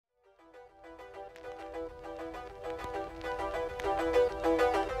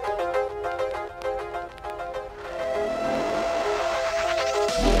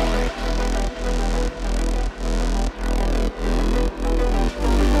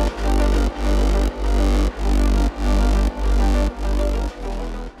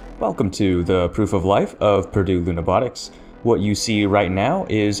Welcome to the Proof of Life of Purdue Lunabotics. What you see right now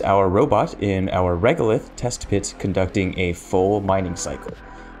is our robot in our regolith test pit conducting a full mining cycle.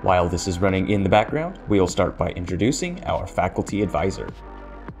 While this is running in the background, we'll start by introducing our faculty advisor.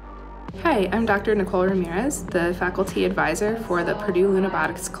 Hi, I'm Dr. Nichole Ramirez, the faculty advisor for the Purdue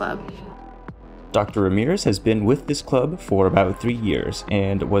Lunabotics Club. Dr. Ramirez has been with this club for about 3 years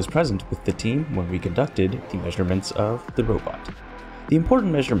and was present with the team when we conducted the measurements of the robot. The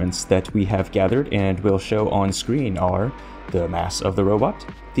important measurements that we have gathered and will show on screen are the mass of the robot,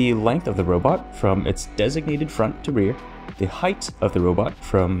 the length of the robot from its designated front to rear, the height of the robot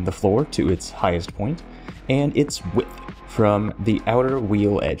from the floor to its highest point, and its width from the outer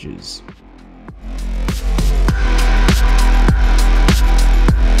wheel edges.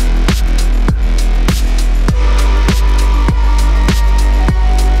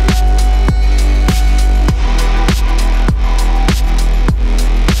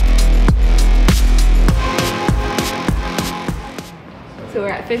 So we're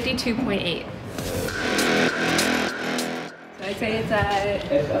at 52.8. So I'd say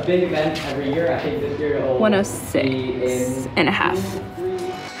it's a big event every year. I think this year it'll 106 and a half.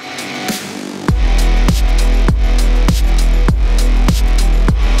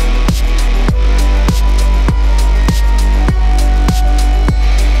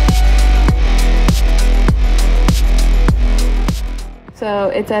 So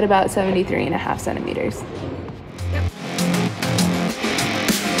it's at about 73 and a half centimeters.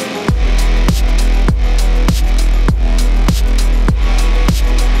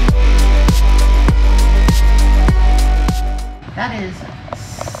 That is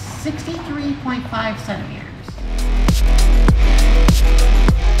 63.5 centimeters.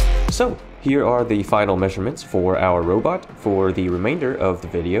 So, here are the final measurements for our robot. For the remainder of the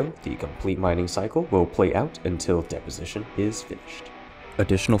video, the complete mining cycle will play out until deposition is finished.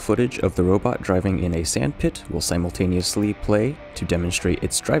 Additional footage of the robot driving in a sand pit will simultaneously play to demonstrate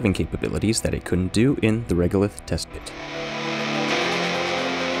its driving capabilities that it couldn't do in the regolith test pit.